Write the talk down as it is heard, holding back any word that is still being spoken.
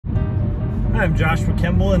I'm Joshua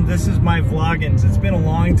Kimball, and this is my vloggins. It's been a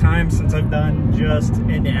long time since I've done just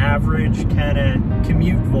an average kind of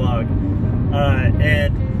commute vlog.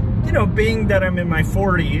 And, you know, being that I'm in my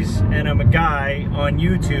 40s and I'm a guy on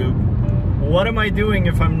YouTube, what am I doing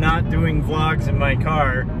if I'm not doing vlogs in my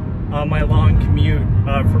car on my long commute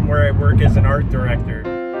from where I work as an art director?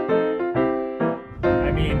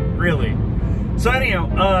 I mean, really. So anyhow,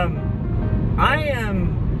 I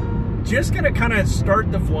am just gonna kind of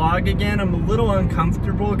start the vlog again. I'm a little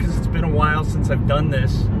uncomfortable because it's been a while since I've done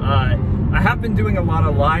this. I have been doing a lot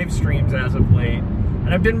of live streams as of late,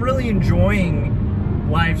 and I've been really enjoying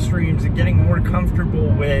live streams and getting more comfortable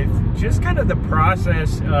with just kind of the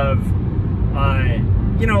process of,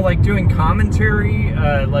 you know, like doing commentary,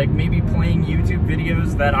 like maybe playing YouTube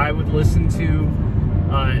videos that I would listen to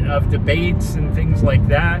of debates and things like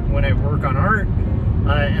that when I work on art.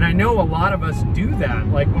 And I know a lot of us do that.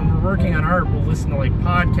 Like when we're working on art, we'll listen to like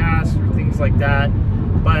podcasts or things like that.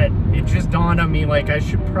 But it just dawned on me, like I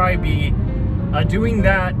should probably be doing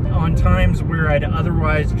that on times where I'd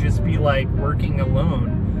otherwise just be like working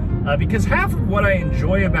alone. Because half of what I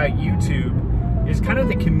enjoy about YouTube is kind of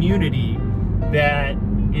the community that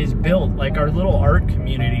is built, like our little art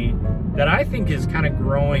community that I think is kind of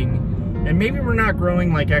growing. And maybe we're not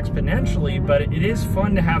growing like exponentially, but it is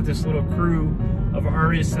fun to have this little crew of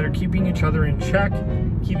artists that are keeping each other in check,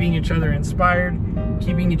 keeping each other inspired,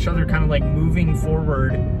 keeping each other kind of like moving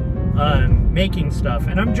forward, making stuff.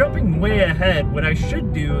 And I'm jumping way ahead. What I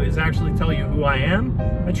should do is actually tell you who I am.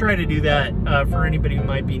 I try to do that for anybody who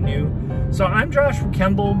might be new. So I'm Joshua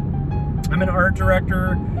Kimball. I'm an art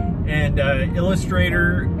director and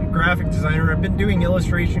illustrator, graphic designer. I've been doing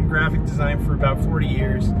illustration, graphic design for about 40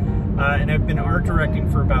 years. And I've been art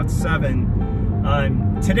directing for about 7.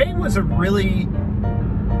 Today was a really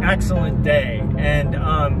excellent day, and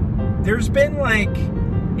there's been like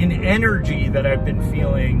an energy that I've been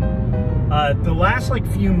feeling the last like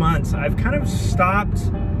few months. I've kind of stopped,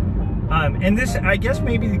 and this, I guess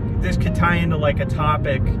maybe this could tie into like a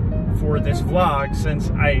topic for this vlog, since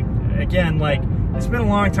again, like it's been a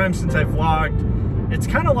long time since I've vlogged. It's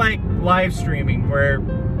kind of like live streaming where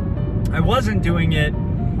I wasn't doing it,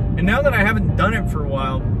 and now that I haven't done it for a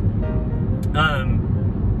while,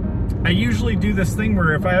 I usually do this thing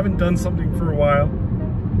where if I haven't done something for a while,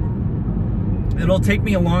 it'll take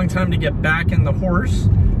me a long time to get back in the horse.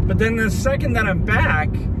 But then the second that I'm back,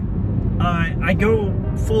 I go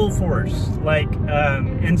full force. Like,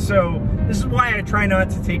 and so this is why I try not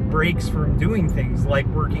to take breaks from doing things like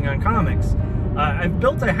working on comics. I've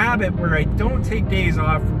built a habit where I don't take days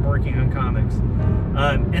off from working on comics.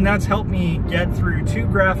 And that's helped me get through 2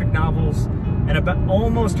 graphic novels and about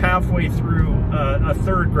almost halfway through a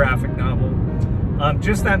 3rd graphic novel.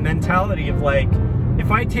 Just that mentality of like, if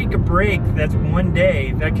I take a break that's 1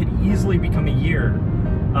 day, that could easily become a year,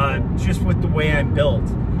 just with the way I'm built.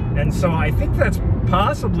 And so I think that's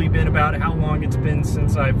possibly been about how long it's been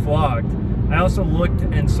since I've vlogged. I also looked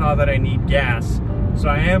and saw that I need gas, so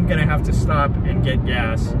I am gonna have to stop and get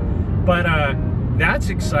gas. But that's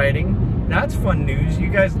exciting. That's fun news. You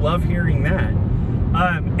guys love hearing that.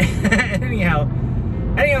 anyhow,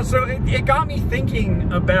 so it got me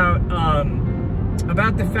thinking about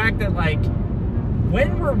the fact that like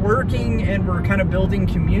when we're working and we're kind of building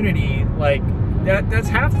community, like that's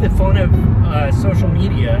half the fun of social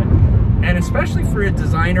media, and especially for a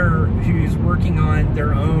designer who's working on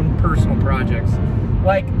their own personal projects.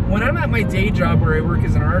 Like when I'm at my day job where I work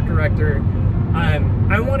as an art director,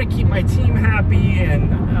 I want to keep my team happy,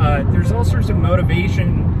 and there's all sorts of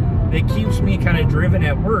motivation that keeps me kind of driven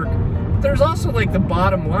at work. But there's also like the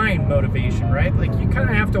bottom line motivation, right? Like you kind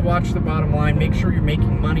of have to watch the bottom line, make sure you're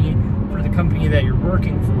making money for the company that you're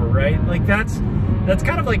working for, right? Like that's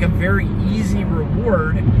kind of like a very easy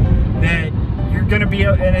reward that you're gonna be,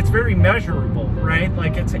 and it's very measurable, right?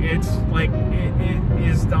 Like it's like it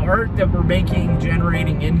is the art that we're making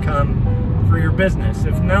generating income for your business.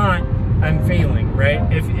 If not, I'm failing, right?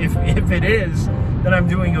 If it is, then I'm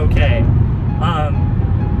doing okay.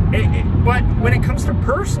 But when it comes to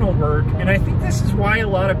personal work, and I think this is why a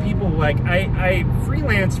lot of people, like, I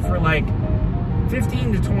freelanced for like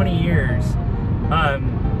 15 to 20 years.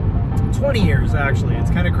 20 years, actually.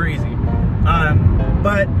 It's kind of crazy.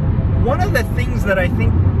 But one of the things that I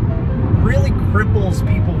think really cripples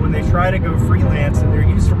people when they try to go freelance and they're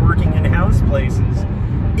used to working in house places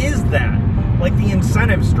is that, like the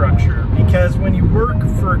incentive structure. Because when you work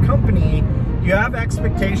for a company, you have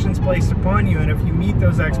expectations placed upon you, and if you meet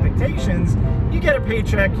those expectations, you get a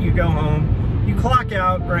paycheck, you go home, you clock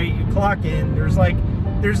out, right? You clock in. There's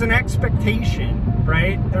an expectation,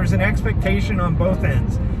 right? There's an expectation on both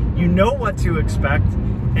ends. You know what to expect,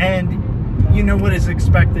 and you know what is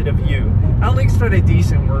expected of you, at least at a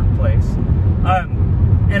decent workplace.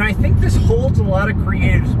 And I think this holds a lot of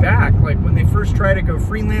creatives back. Like when they first try to go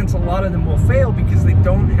freelance, a lot of them will fail because they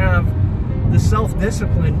don't have the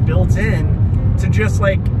self-discipline built in to just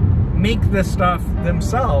like make the stuff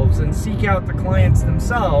themselves and seek out the clients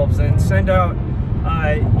themselves and send out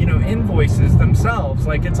you know, invoices themselves.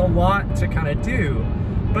 Like it's a lot to kind of do.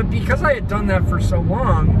 But because I had done that for so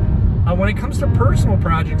long, when it comes to personal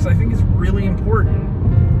projects, I think it's really important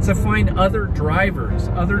to find other drivers,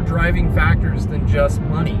 other driving factors than just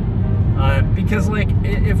money. Because like,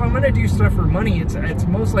 if I'm gonna do stuff for money, it's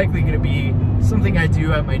most likely gonna be something I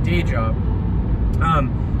do at my day job.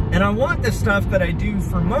 And I want the stuff that I do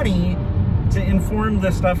for money to inform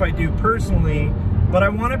the stuff I do personally, but I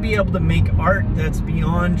wanna be able to make art that's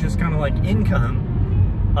beyond just kind of like income.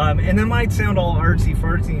 And that might sound all artsy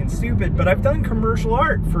fartsy and stupid, but I've done commercial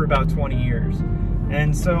art for about 20 years.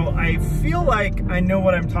 And so I feel like I know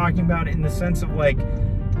what I'm talking about in the sense of like,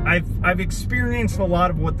 I've experienced a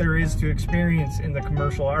lot of what there is to experience in the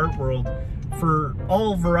commercial art world for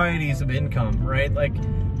all varieties of income, right? Like,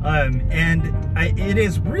 it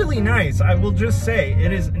is really nice. I will just say,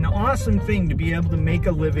 it is an awesome thing to be able to make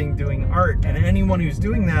a living doing art. And anyone who's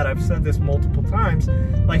doing that, I've said this multiple times,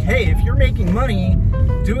 like, hey, if you're making money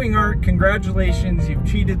doing art, congratulations, you've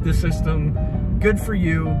cheated the system, good for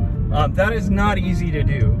you. That is not easy to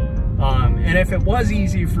do. And if it was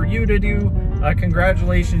easy for you to do,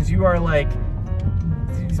 congratulations, you are like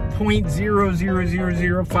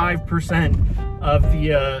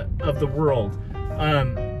 0.00005% of the world.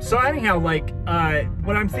 So anyhow, like,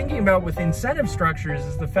 what I'm thinking about with incentive structures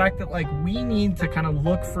is the fact that like we need to kind of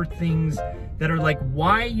look for things that are like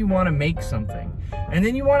why you want to make something. And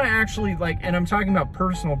then you want to actually like, and I'm talking about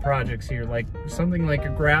personal projects here, like something like a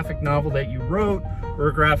graphic novel that you wrote or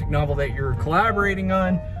a graphic novel that you're collaborating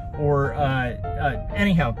on, or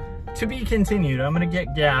anyhow, to be continued. I'm gonna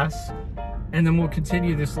get gas and then we'll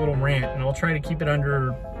continue this little rant, and I'll try to keep it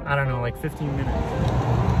under, I don't know, like 15 minutes.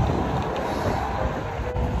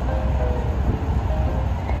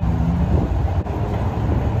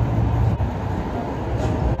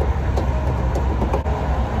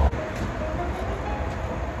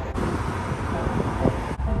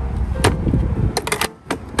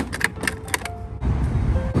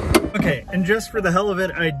 Okay, and just for the hell of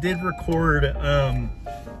it, I did record a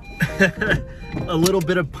little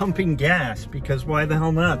bit of pumping gas, because why the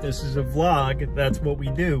hell not? This is a vlog. That's what we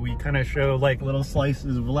do. We kind of show like little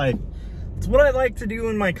slices of life. It's what I like to do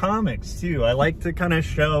in my comics too. I like to kind of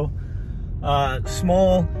show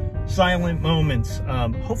small, silent moments.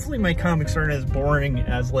 Hopefully my comics aren't as boring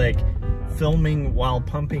as like filming while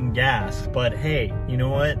pumping gas, but hey, you know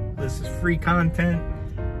what? This is free content.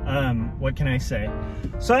 What can I say?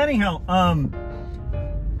 So anyhow,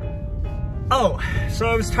 oh, so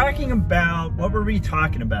I was talking about, what were we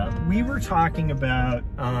talking about? We were talking about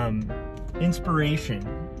inspiration.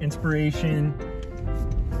 Inspiration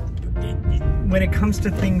when it comes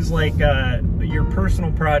to things like your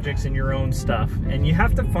personal projects and your own stuff. And you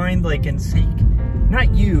have to find like and seek,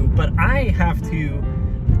 not you, but I have to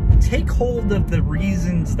take hold of the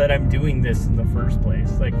reasons that I'm doing this in the first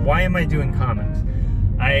place. Like, why am I doing comics?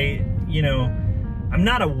 You know, I'm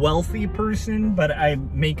not a wealthy person, but I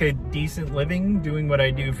make a decent living doing what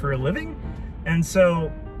I do for a living. And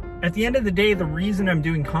so at the end of the day, the reason I'm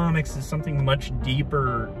doing comics is something much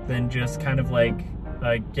deeper than just kind of like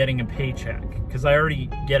getting a paycheck, because I already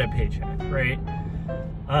get a paycheck, right?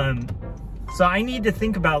 So I need to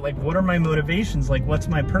think about like, what are my motivations? Like, what's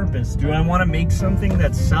my purpose? Do I want to make something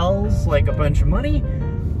that sells like a bunch of money?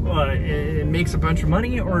 It makes a bunch of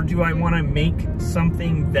money, or do I want to make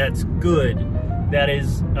something that's good, that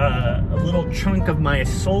is a little chunk of my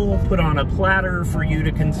soul put on a platter for you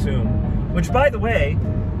to consume? Which, by the way,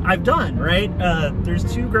 I've done, right? There's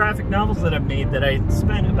 2 graphic novels that I've made that I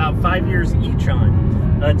spent about 5 years each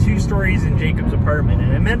on. 2 stories in Jacob's apartment,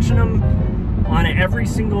 and I mention them on every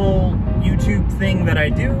single YouTube thing that I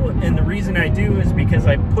do, and the reason I do is because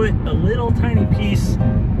I put a little tiny piece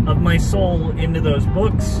of my soul into those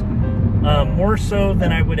books, more so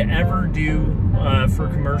than I would ever do for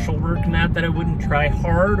commercial work. Not that I wouldn't try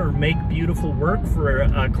hard or make beautiful work for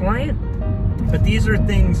a client, but these are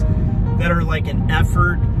things that are like an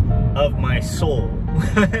effort of my soul.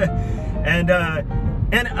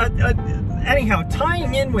 Anyhow,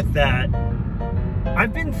 tying in with that,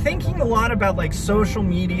 I've been thinking a lot about like social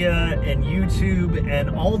media and YouTube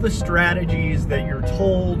and all the strategies that you're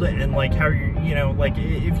told, and like how you're, you know, like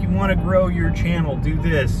if you want to grow your channel, do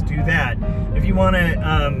this, do that. If you want to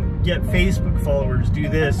get Facebook followers, do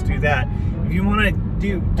this, do that. If you want to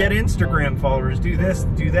get Instagram followers, do this,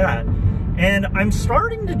 do that. And I'm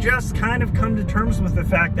starting to just kind of come to terms with the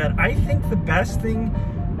fact that I think the best thing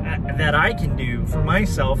that I can do for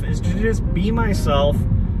myself is to just be myself,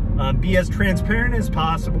 be as transparent as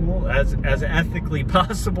possible, as ethically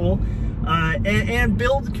possible, and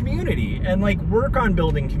build community, and like work on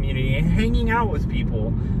building community and hanging out with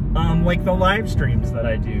people, like the live streams that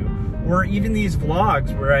I do, or even these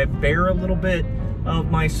vlogs where I bear a little bit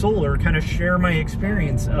of my soul or kind of share my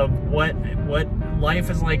experience of what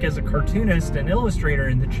life is like as a cartoonist and illustrator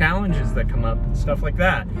and the challenges that come up and stuff like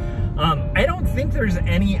that. I don't think there's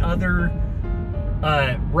any other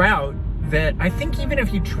route that I think, even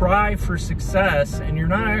if you try for success and you're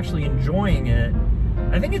not actually enjoying it,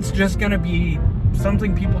 I think it's just gonna be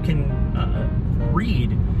something people can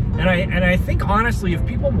read. And I think honestly, if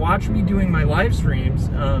people watch me doing my live streams,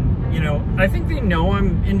 you know, I think they know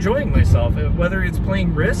I'm enjoying myself, whether it's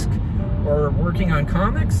playing Risk or working on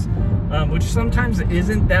comics, which sometimes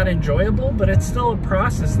isn't that enjoyable, but it's still a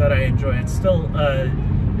process that I enjoy. It's still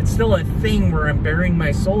a thing where I'm bearing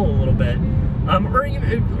my soul a little bit.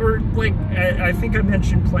 Or like, I think I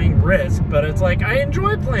mentioned playing Risk, but it's like, I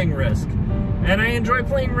enjoy playing Risk. And I enjoy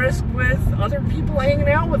playing Risk with other people hanging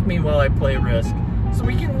out with me while I play Risk. So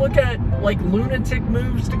we can look at like lunatic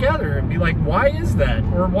moves together and be like, why is that?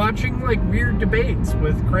 Or watching like weird debates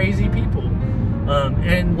with crazy people,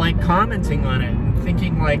 and like commenting on it and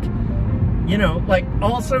thinking like, you know, like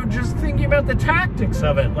also just thinking about the tactics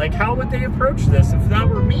of it. Like, how would they approach this? If that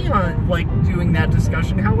were me on like doing that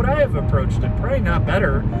discussion, how would I have approached it? Probably not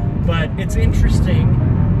better, but it's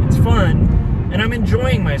interesting, it's fun, and I'm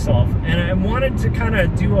enjoying myself. And I wanted to kind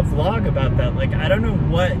of do a vlog about that. Like, I don't know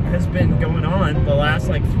what has been going on the last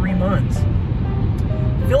like 3 months.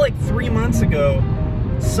 I feel like 3 months ago,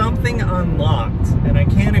 something unlocked, and I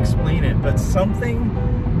can't explain it, but something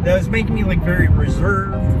that was making me like very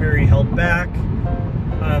reserved, very held back.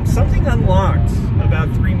 Something unlocked about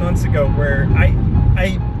 3 months ago where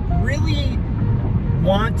I really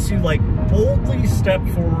want to like boldly step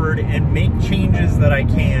forward and make changes that I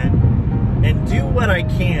can and do what I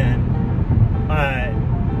can,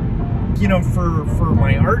 you know, for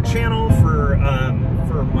my art channel, for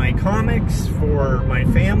my comics, for my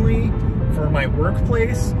family, for my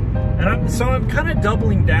workplace. And so I'm kind of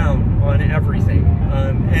doubling down on everything.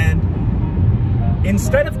 And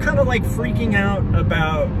instead of kind of like freaking out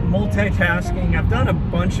about multitasking, I've done a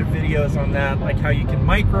bunch of videos on that, like how you can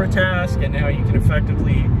microtask and how you can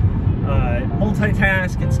effectively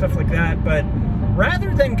multitask and stuff like that. But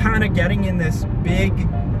rather than kind of getting in this big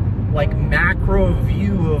like macro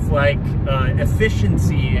view of like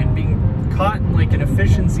efficiency and being caught in like an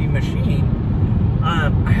efficiency machine,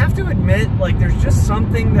 I have to admit, like, there's just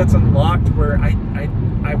something that's unlocked where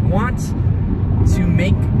I want to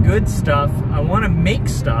make good stuff. I want to make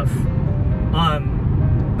stuff,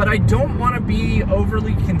 but I don't want to be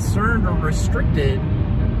overly concerned or restricted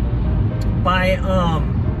by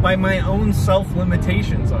my own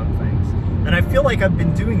self-limitations on things. And I feel like I've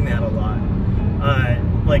been doing that a lot.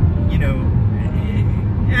 Like, you know,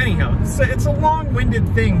 anyhow, it's a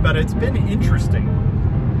long-winded thing, but it's been interesting.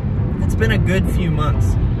 It's been a good few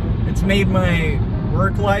months. It's made my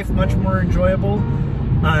work life much more enjoyable.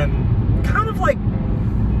 Kind of like,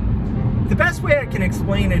 the best way I can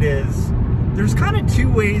explain it is, there's kind of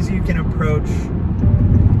two ways you can approach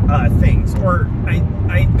things. Or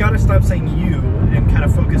I gotta stop saying you and kind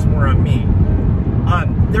of focus more on me.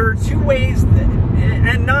 There are two ways,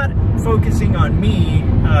 and not focusing on me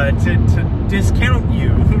to discount you,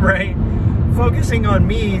 right? Focusing on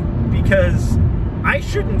me because I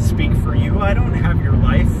shouldn't speak for you. I don't have your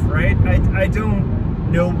life, right? I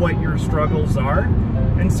don't know what your struggles are.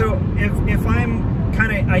 And so if I'm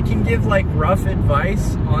kind of, I can give like rough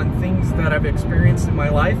advice on things that I've experienced in my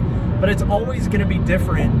life, but it's always going to be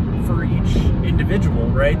different for each individual,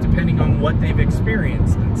 right? Depending on what they've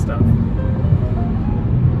experienced and stuff.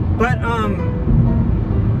 But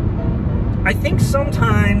I think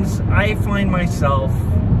sometimes I find myself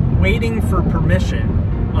waiting for permission,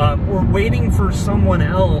 or waiting for someone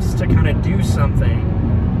else to kind of do something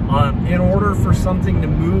in order for something to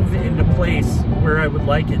move into place where I would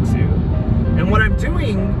like it to. And what I'm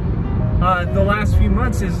doing the last few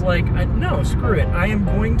months is like, no, screw it. I am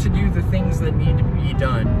going to do the things that need to be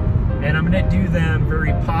done, and I'm going to do them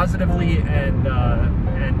very positively and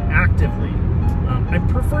actively. I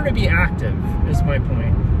prefer to be active, is my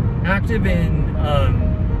point. Active in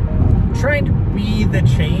trying to be the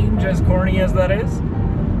change, as corny as that is.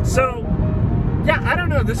 So, yeah, I don't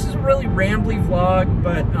know, this is a really rambly vlog,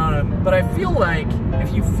 but I feel like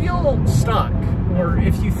if you feel stuck, or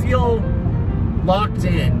if you feel locked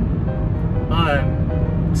in,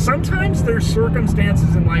 sometimes there's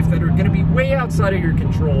circumstances in life that are going to be way outside of your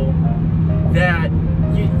control that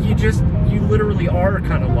you literally are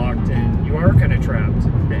kind of locked in. You are kind of trapped.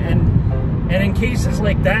 And in cases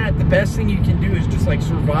like that, the best thing you can do is just like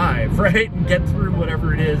survive, right? And get through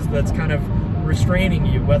whatever it is that's kind of restraining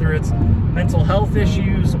you, whether it's mental health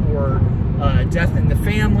issues or death in the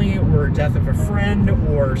family or death of a friend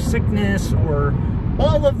or sickness or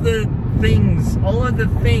all of the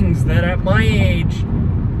things that at my age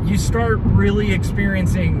you start really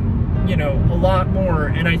experiencing, you know, a lot more.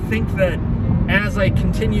 And I think that as I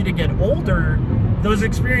continue to get older, those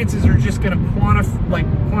experiences are just going to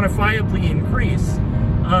quantifiably increase,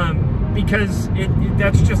 because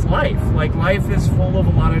that's just life. Like, life is full of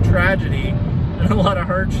a lot of tragedy and a lot of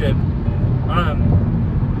hardship,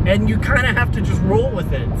 and you kind of have to just roll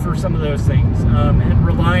with it for some of those things, and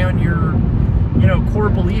rely on your, you know, core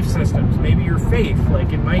belief systems, maybe your faith.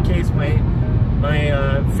 Like in my case, my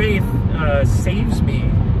faith saves me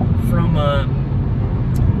from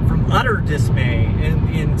utter dismay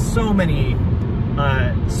in so many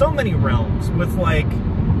realms, with, like,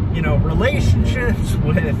 you know, relationships,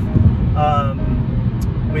 with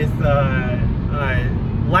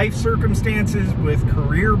life circumstances, with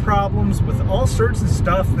career problems, with all sorts of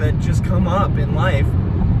stuff that just come up in life.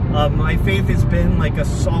 My faith has been like a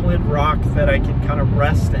solid rock that I can kind of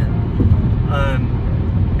rest in,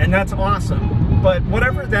 and that's awesome. But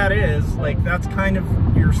whatever that is, like, that's kind of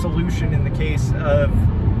your solution in the case of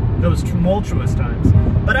those tumultuous times.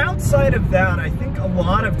 But outside of that, I think a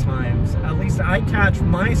lot of times, at least I catch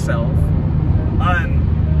myself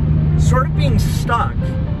sort of being stuck,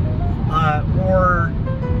 or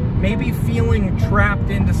maybe feeling trapped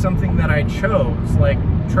into something that I chose, like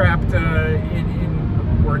trapped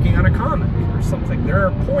in working on a comic or something. There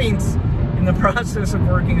are points in the process of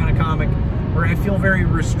working on a comic where I feel very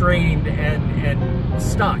restrained and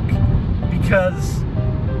stuck, because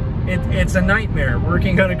it's a nightmare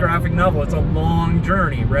working on a graphic novel. It's a long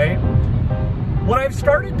journey, right? What I've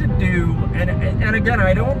started to do, and again,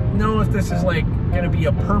 I don't know if this is like going to be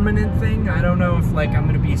a permanent thing. I don't know if like I'm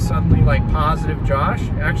going to be suddenly like positive Josh,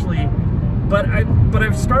 actually, but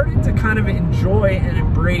I've started to kind of enjoy and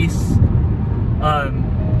embrace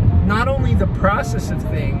not only the process of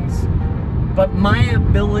things, but my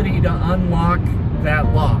ability to unlock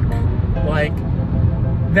that lock. Like,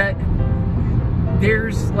 that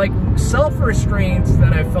there's like self-restraints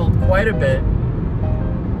that I felt quite a bit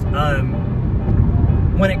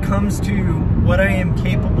when it comes to what I am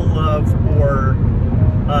capable of, or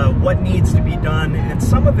what needs to be done. And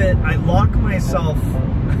some of it, I lock myself.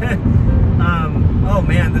 Oh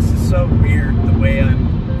man, this is so weird the way I'm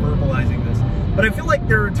verbalizing this. But I feel like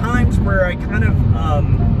there are times where I kind of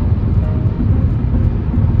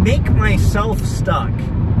make myself stuck,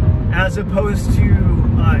 as opposed to,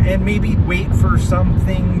 and maybe wait for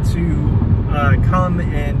something to come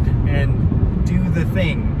and do the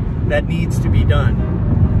thing that needs to be done.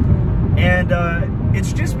 And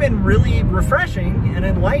it's just been really refreshing and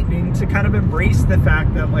enlightening to kind of embrace the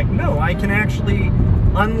fact that, like, no, I can actually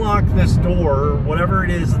unlock this door, whatever it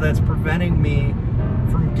is that's preventing me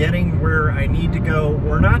from getting where I need to go,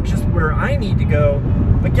 or not just where I need to go,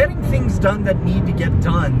 but getting things done that need to get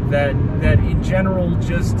done, that in general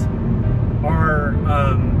just are,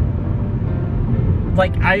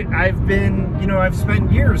 like, I've been, you know, I've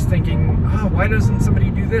spent years thinking, oh, why doesn't somebody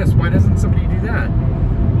do this? Why doesn't somebody do that?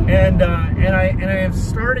 And I have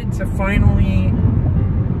started to finally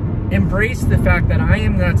embrace the fact that I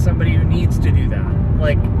am not somebody who needs to do that.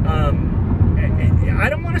 Like, I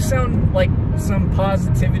don't want to sound like some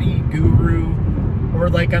positivity guru, or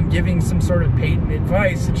like I'm giving some sort of patent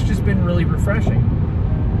advice. It's just been really refreshing.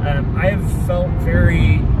 I have felt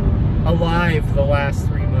very alive the last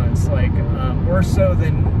 3 months, like more so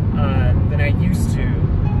than I used to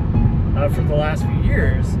for the last few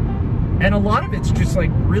years. And a lot of it's just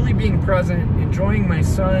like really being present, enjoying my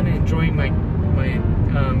son, enjoying my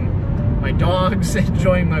dogs,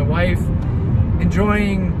 enjoying my wife,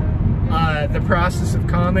 enjoying the process of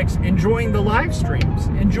comics, enjoying the live streams,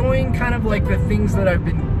 enjoying kind of like the things that I've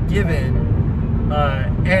been given,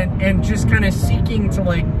 and just kind of seeking to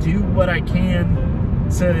like do what I can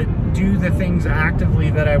to do the things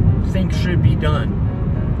actively that I think should be done.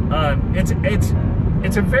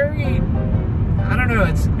 It's a very, I don't know,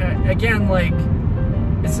 it's, again, like,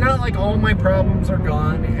 it's not like all my problems are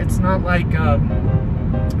gone. It's not like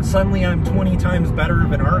suddenly I'm 20 times better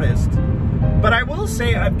of an artist. But I will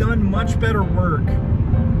say I've done much better work,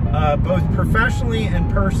 both professionally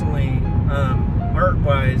and personally,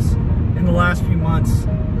 art-wise, in the last few months.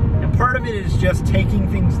 And part of it is just taking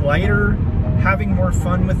things lighter, having more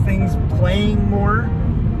fun with things, playing more.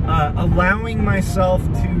 allowing myself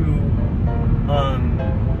to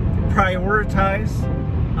prioritize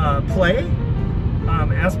play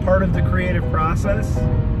as part of the creative process.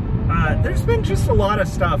 There's been just a lot of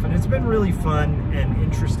stuff, and it's been really fun and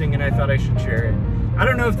interesting, and I thought I should share it. I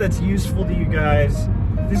don't know if that's useful to you guys.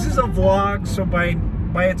 This is a vlog, so by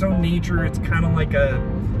its own nature, it's kind of like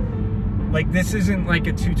this isn't like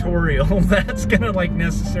a tutorial that's gonna like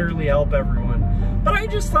necessarily help everyone. But I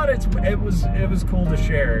just thought it was cool to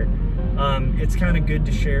share. It's kind of good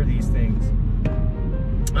to share these things.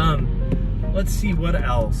 Let's see what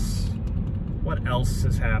else. What else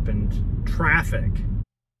has happened? Traffic.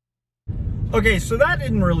 Okay, so that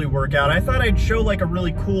didn't really work out. I thought I'd show like a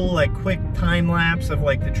really cool, like quick time lapse of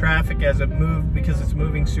like the traffic as it moved, because it's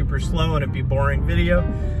moving super slow and it'd be boring video.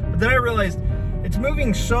 But then I realized it's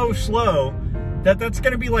moving so slow that that's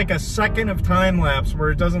gonna be like a second of time lapse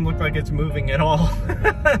where it doesn't look like it's moving at all,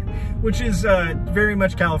 which is very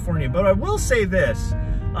much California. But I will say this,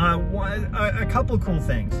 a couple of cool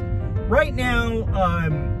things. Right now,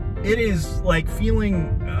 it is like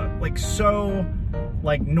feeling like so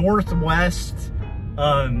like northwest,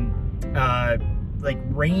 like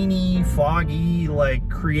rainy, foggy, like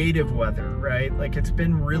creative weather, right? Like it's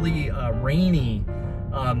been really rainy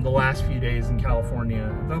the last few days in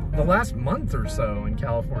California, the last month or so in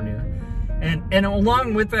California. And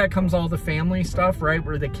along with that comes all the family stuff, right?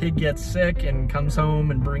 Where the kid gets sick and comes home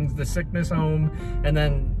and brings the sickness home, and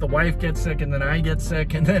then the wife gets sick, and then I get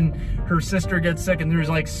sick, and then her sister gets sick, and there's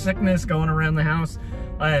like sickness going around the house.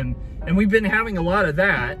 And we've been having a lot of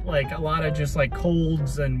that, like a lot of just like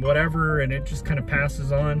colds and whatever, and it just kind of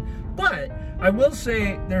passes on. But I will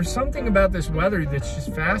say there's something about this weather that's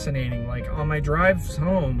just fascinating. Like on my drives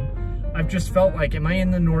home, I've just felt like, am I in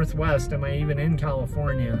the Northwest? Am I even in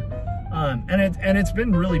California? And it's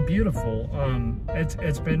been really beautiful.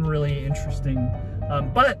 It's been really interesting.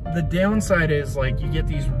 But the downside is like you get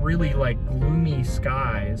these really like gloomy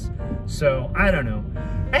skies. So I don't know.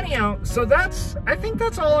 Anyhow, so I think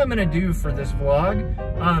that's all I'm gonna do for this vlog.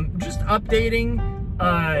 Just updating.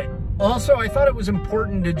 Also, I thought it was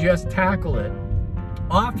important to just tackle it.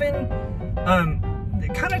 Often,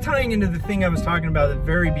 kind of tying into the thing I was talking about at the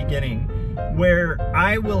very beginning, where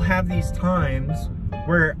I will have these times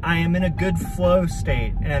where I am in a good flow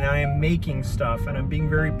state and I am making stuff and I'm being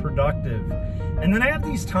very productive. And then I have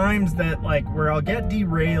these times that like where I'll get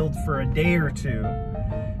derailed for a day or two.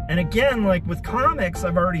 And again, like with comics,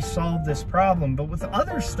 I've already solved this problem, but with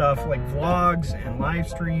other stuff like vlogs and live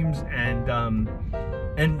streams and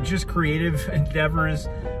just creative endeavors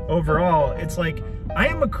overall, it's like I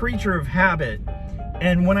am a creature of habit.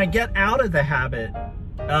 And when I get out of the habit,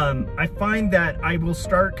 I find that I will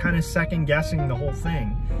start kind of second guessing the whole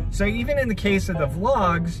thing. So even in the case of the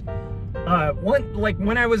vlogs, like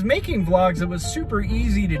when I was making vlogs, it was super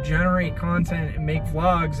easy to generate content and make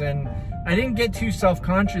vlogs, and I didn't get too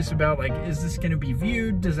self-conscious about like, is this going to be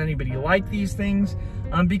viewed? Does anybody like these things?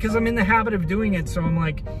 Because I'm in the habit of doing it. So I'm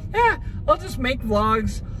like, yeah, I'll just make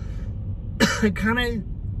vlogs, kind of,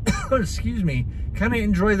 excuse me, kind of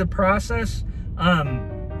enjoy the process,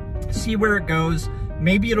 see where it goes.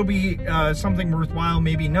 Maybe it'll be something worthwhile,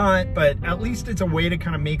 maybe not, but at least it's a way to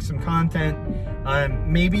kind of make some content.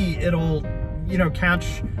 Maybe it'll, you know,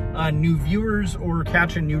 catch new viewers or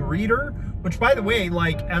catch a new reader, which by the way,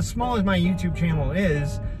 like as small as my YouTube channel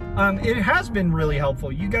is, it has been really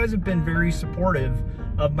helpful. You guys have been very supportive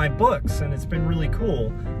of my books, and it's been really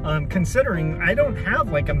cool. Considering I don't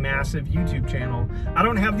have like a massive YouTube channel. I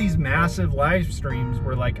don't have these massive live streams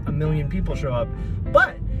where like 1 million people show up.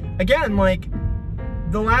 But again, like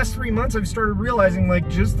the last 3 months I've started realizing like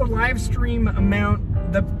just the live stream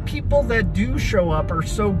amount, the people that do show up are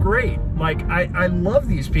so great. Like I love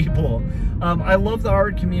these people. I love the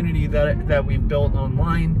art community that we've built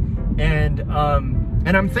online, and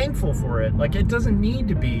I'm thankful for it. Like it doesn't need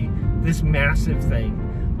to be this massive thing.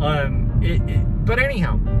 But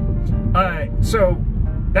anyhow, so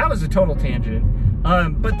that was a total tangent.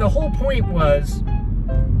 But the whole point was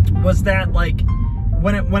that like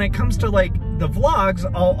when it comes to like the vlogs,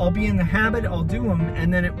 I'll be in the habit, I'll do them,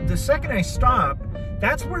 and then the second I stop,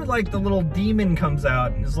 that's where like the little demon comes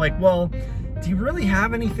out and is like, well, do you really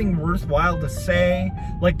have anything worthwhile to say?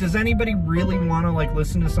 Like, does anybody really want to like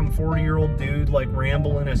listen to some 40-year-old dude like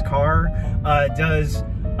ramble in his car?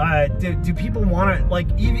 Do people want to, like,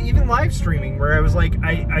 even live streaming, where I was like,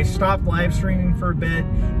 I stopped live streaming for a bit,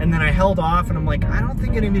 and then I held off, and I'm like, I don't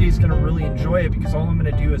think anybody's going to really enjoy it, because all I'm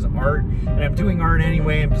going to do is art, and I'm doing art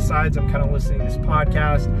anyway, and besides, I'm kind of listening to this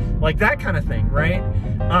podcast, like that kind of thing, right?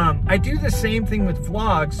 I do the same thing with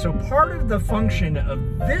vlogs, so part of the function of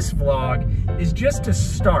this vlog is just to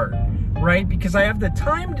start, right? Because I have the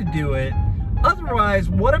time to do it. Otherwise,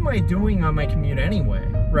 what am I doing on my commute anyway,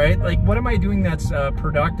 right? Like, what am I doing that's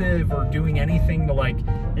productive or doing anything to like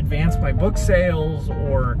advance my book sales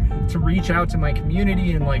or to reach out to my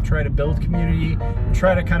community and like try to build community and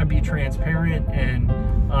try to kind of be transparent and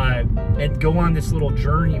go on this little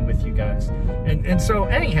journey with you guys. And so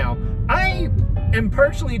anyhow, I am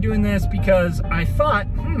partially doing this because I thought,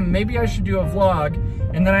 maybe I should do a vlog.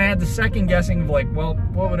 And then I had the second guessing of like, well,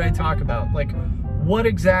 what would I talk about? Like, what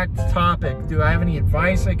exact topic? Do I have any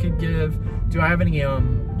advice I could give? Do I have any,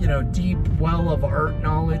 you know, deep well of art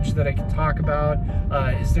knowledge that I can talk about?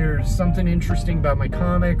 Is there something interesting about my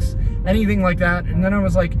comics? Anything like that? And then I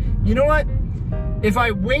was like, you know what? If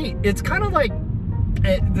I wait, it's kind of like,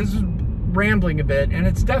 this is rambling a bit, and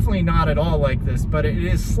it's definitely not at all like this, but it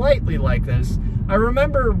is slightly like this. I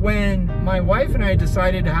remember when my wife and I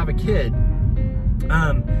decided to have a kid,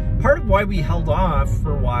 part of why we held off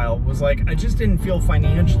for a while was like, I just didn't feel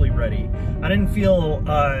financially ready. I didn't feel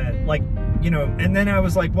like, you know, and then I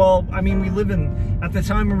was like, well, I mean, at the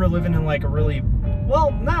time we were living in like a really,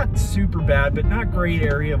 well, not super bad, but not great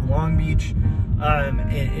area of Long Beach,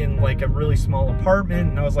 in like a really small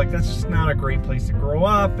apartment. And I was like, that's just not a great place to grow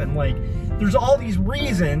up. And like, there's all these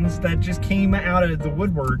reasons that just came out of the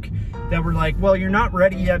woodwork that were like, well, you're not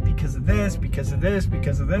ready yet because of this, because of this,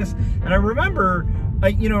 because of this. And I remember,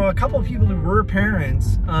 you know, a couple of people who were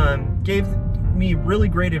parents gave me really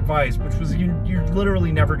great advice, which was you're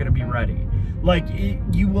literally never going to be ready. Like,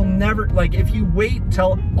 you will never, like, if you wait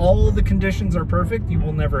till all the conditions are perfect, you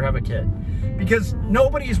will never have a kid. Because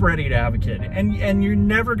nobody's ready to have a kid. And you're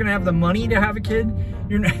never going to have the money to have a kid.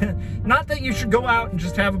 You're not that you should go out and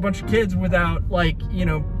just have a bunch of kids without, like, you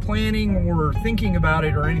know, planning or thinking about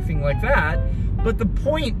it or anything like that. But the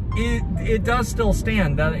point, it does still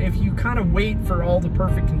stand that if you kind of wait for all the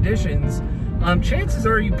perfect conditions, chances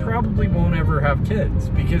are you probably won't ever have kids,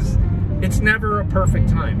 because it's never a perfect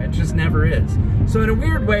time. It just never is. So in a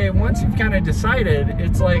weird way, once you've kind of decided,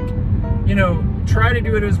 it's like, you know, try to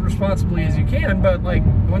do it as responsibly as you can, but like,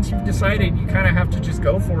 once you've decided, you kind of have to just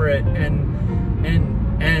go for it and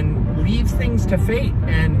leave things to fate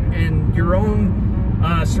and your own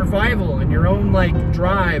survival and your own like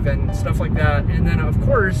drive and stuff like that. And then of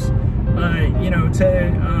course, you know,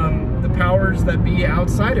 to the powers that be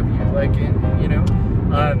outside of you, like, you know,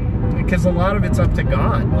 because a lot of it's up to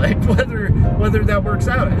God, like whether that works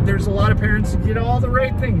out. There's a lot of parents who did all the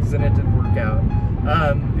right things and it didn't work out.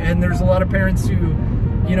 And there's a lot of parents who,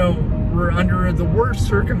 you know, were under the worst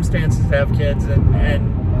circumstances to have kids and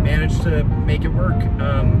managed to make it work.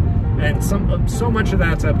 And so much of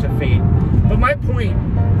that's up to fate. But my point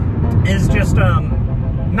is just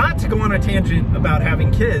not to go on a tangent about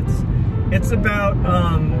having kids. It's about,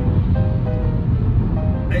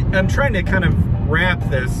 I'm trying to kind of wrap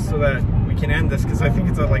this so that we can end this, because I think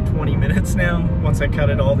it's at like 20 minutes now once I cut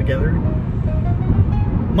it all together.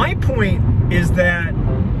 My point is that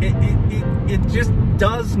it just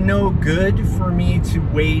does no good for me to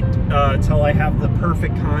wait till I have the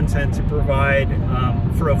perfect content to provide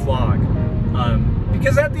for a vlog.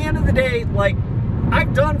 Because at the end of the day, like,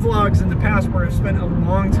 I've done vlogs in the past where I've spent a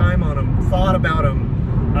long time on them, thought about them,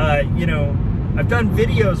 you know, I've done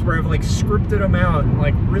videos where I've like scripted them out and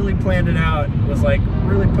like really planned it out and was like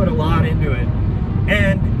really put a lot into it,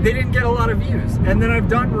 and they didn't get a lot of views. And then I've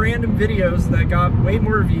done random videos that got way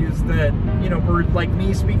more views that, you know, were like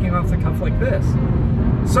me speaking off the cuff like this.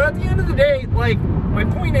 So at the end of the day, like, my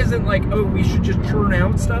point isn't like, oh, we should just churn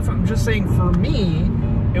out stuff. I'm just saying, for me,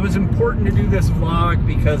 it was important to do this vlog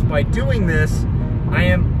because by doing this, I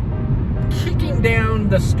am kicking down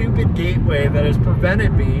the stupid gateway that has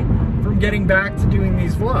prevented me from getting back to doing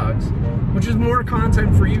these vlogs, which is more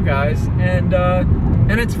content for you guys, and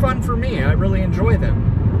it's fun for me. I really enjoy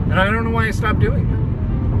them, and I don't know why I stopped doing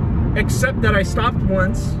them, except that I stopped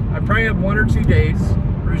once. I probably had 1 or 2 days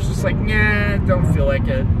where it's just like, nah, don't feel like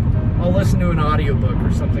it. I'll listen to an audiobook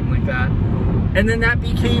or something like that, and then that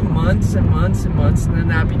became months and months and months, and then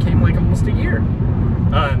that became like almost a year.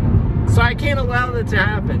 So I can't allow that to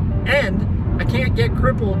happen, and I can't get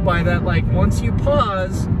crippled by that. Like, once you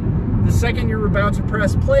pause, the second you're about to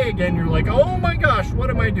press play again, you're like, oh my gosh, what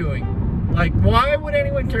am I doing? Like, why would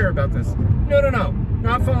anyone care about this? No,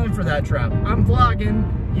 not falling for that trap. I'm vlogging,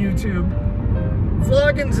 YouTube.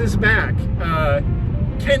 Vloggins is back.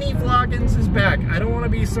 Kenny Vloggins is back. I don't want to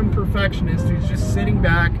be some perfectionist who's just sitting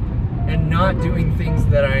back and not doing things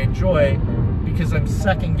that I enjoy because I'm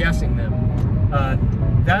second guessing them.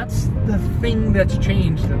 That's the thing that's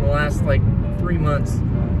changed in the last like 3 months.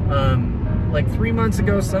 Like 3 months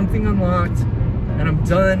ago, something unlocked, and I'm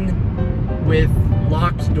done with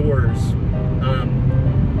locked doors.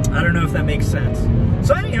 I don't know if that makes sense.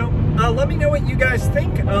 So anyhow, let me know what you guys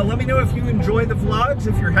think. Let me know if you enjoy the vlogs,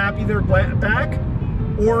 if you're happy they're back,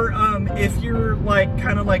 or if you're like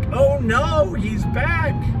kind of like, oh no, he's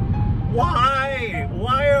back. Why?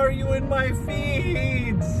 Why are you in my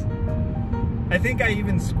feeds? I think I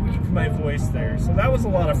even squeaked my voice there, so that was a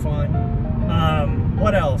lot of fun.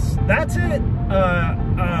 What else? That's it.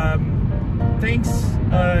 Thanks,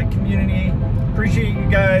 community. Appreciate you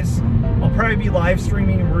guys. I'll probably be live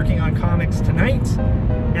streaming and working on comics tonight,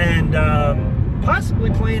 and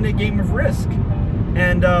possibly playing a game of Risk.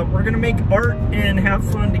 And we're gonna make art and have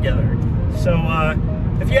fun together. So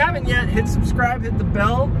if you haven't yet, hit subscribe, hit the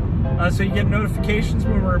bell, so you get notifications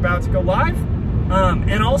when we're about to go live.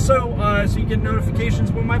 And also, so you get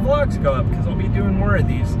notifications when my vlogs go up, because I'll be doing more of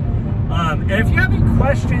these. And if you have any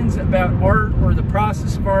questions about art, or the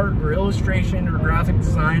process of art, or illustration, or graphic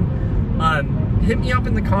design, hit me up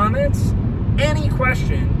in the comments, any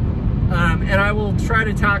question, and I will try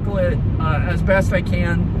to tackle it as best I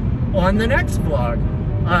can on the next vlog,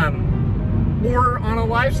 or on a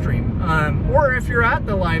live stream, or if you're at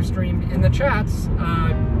the live stream in the chats,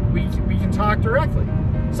 we can talk directly.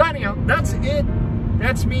 So anyhow, that's it.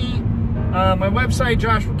 That's me. My website,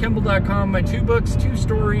 joshuakemble.com, my 2 books, 2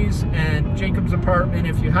 stories, and Jacob's Apartment.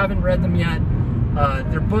 If you haven't read them yet,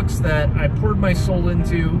 they're books that I poured my soul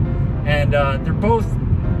into, and they're both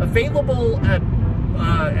available at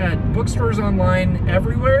bookstores online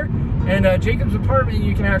everywhere. And Jacob's Apartment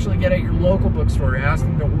you can actually get at your local bookstore. Ask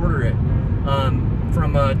them to order it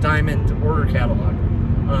from a Diamond order catalog.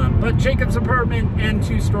 But Jacob's Apartment and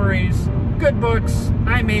 2 stories, good books.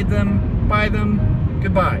 I made them. Buy them.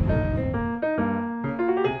 Goodbye.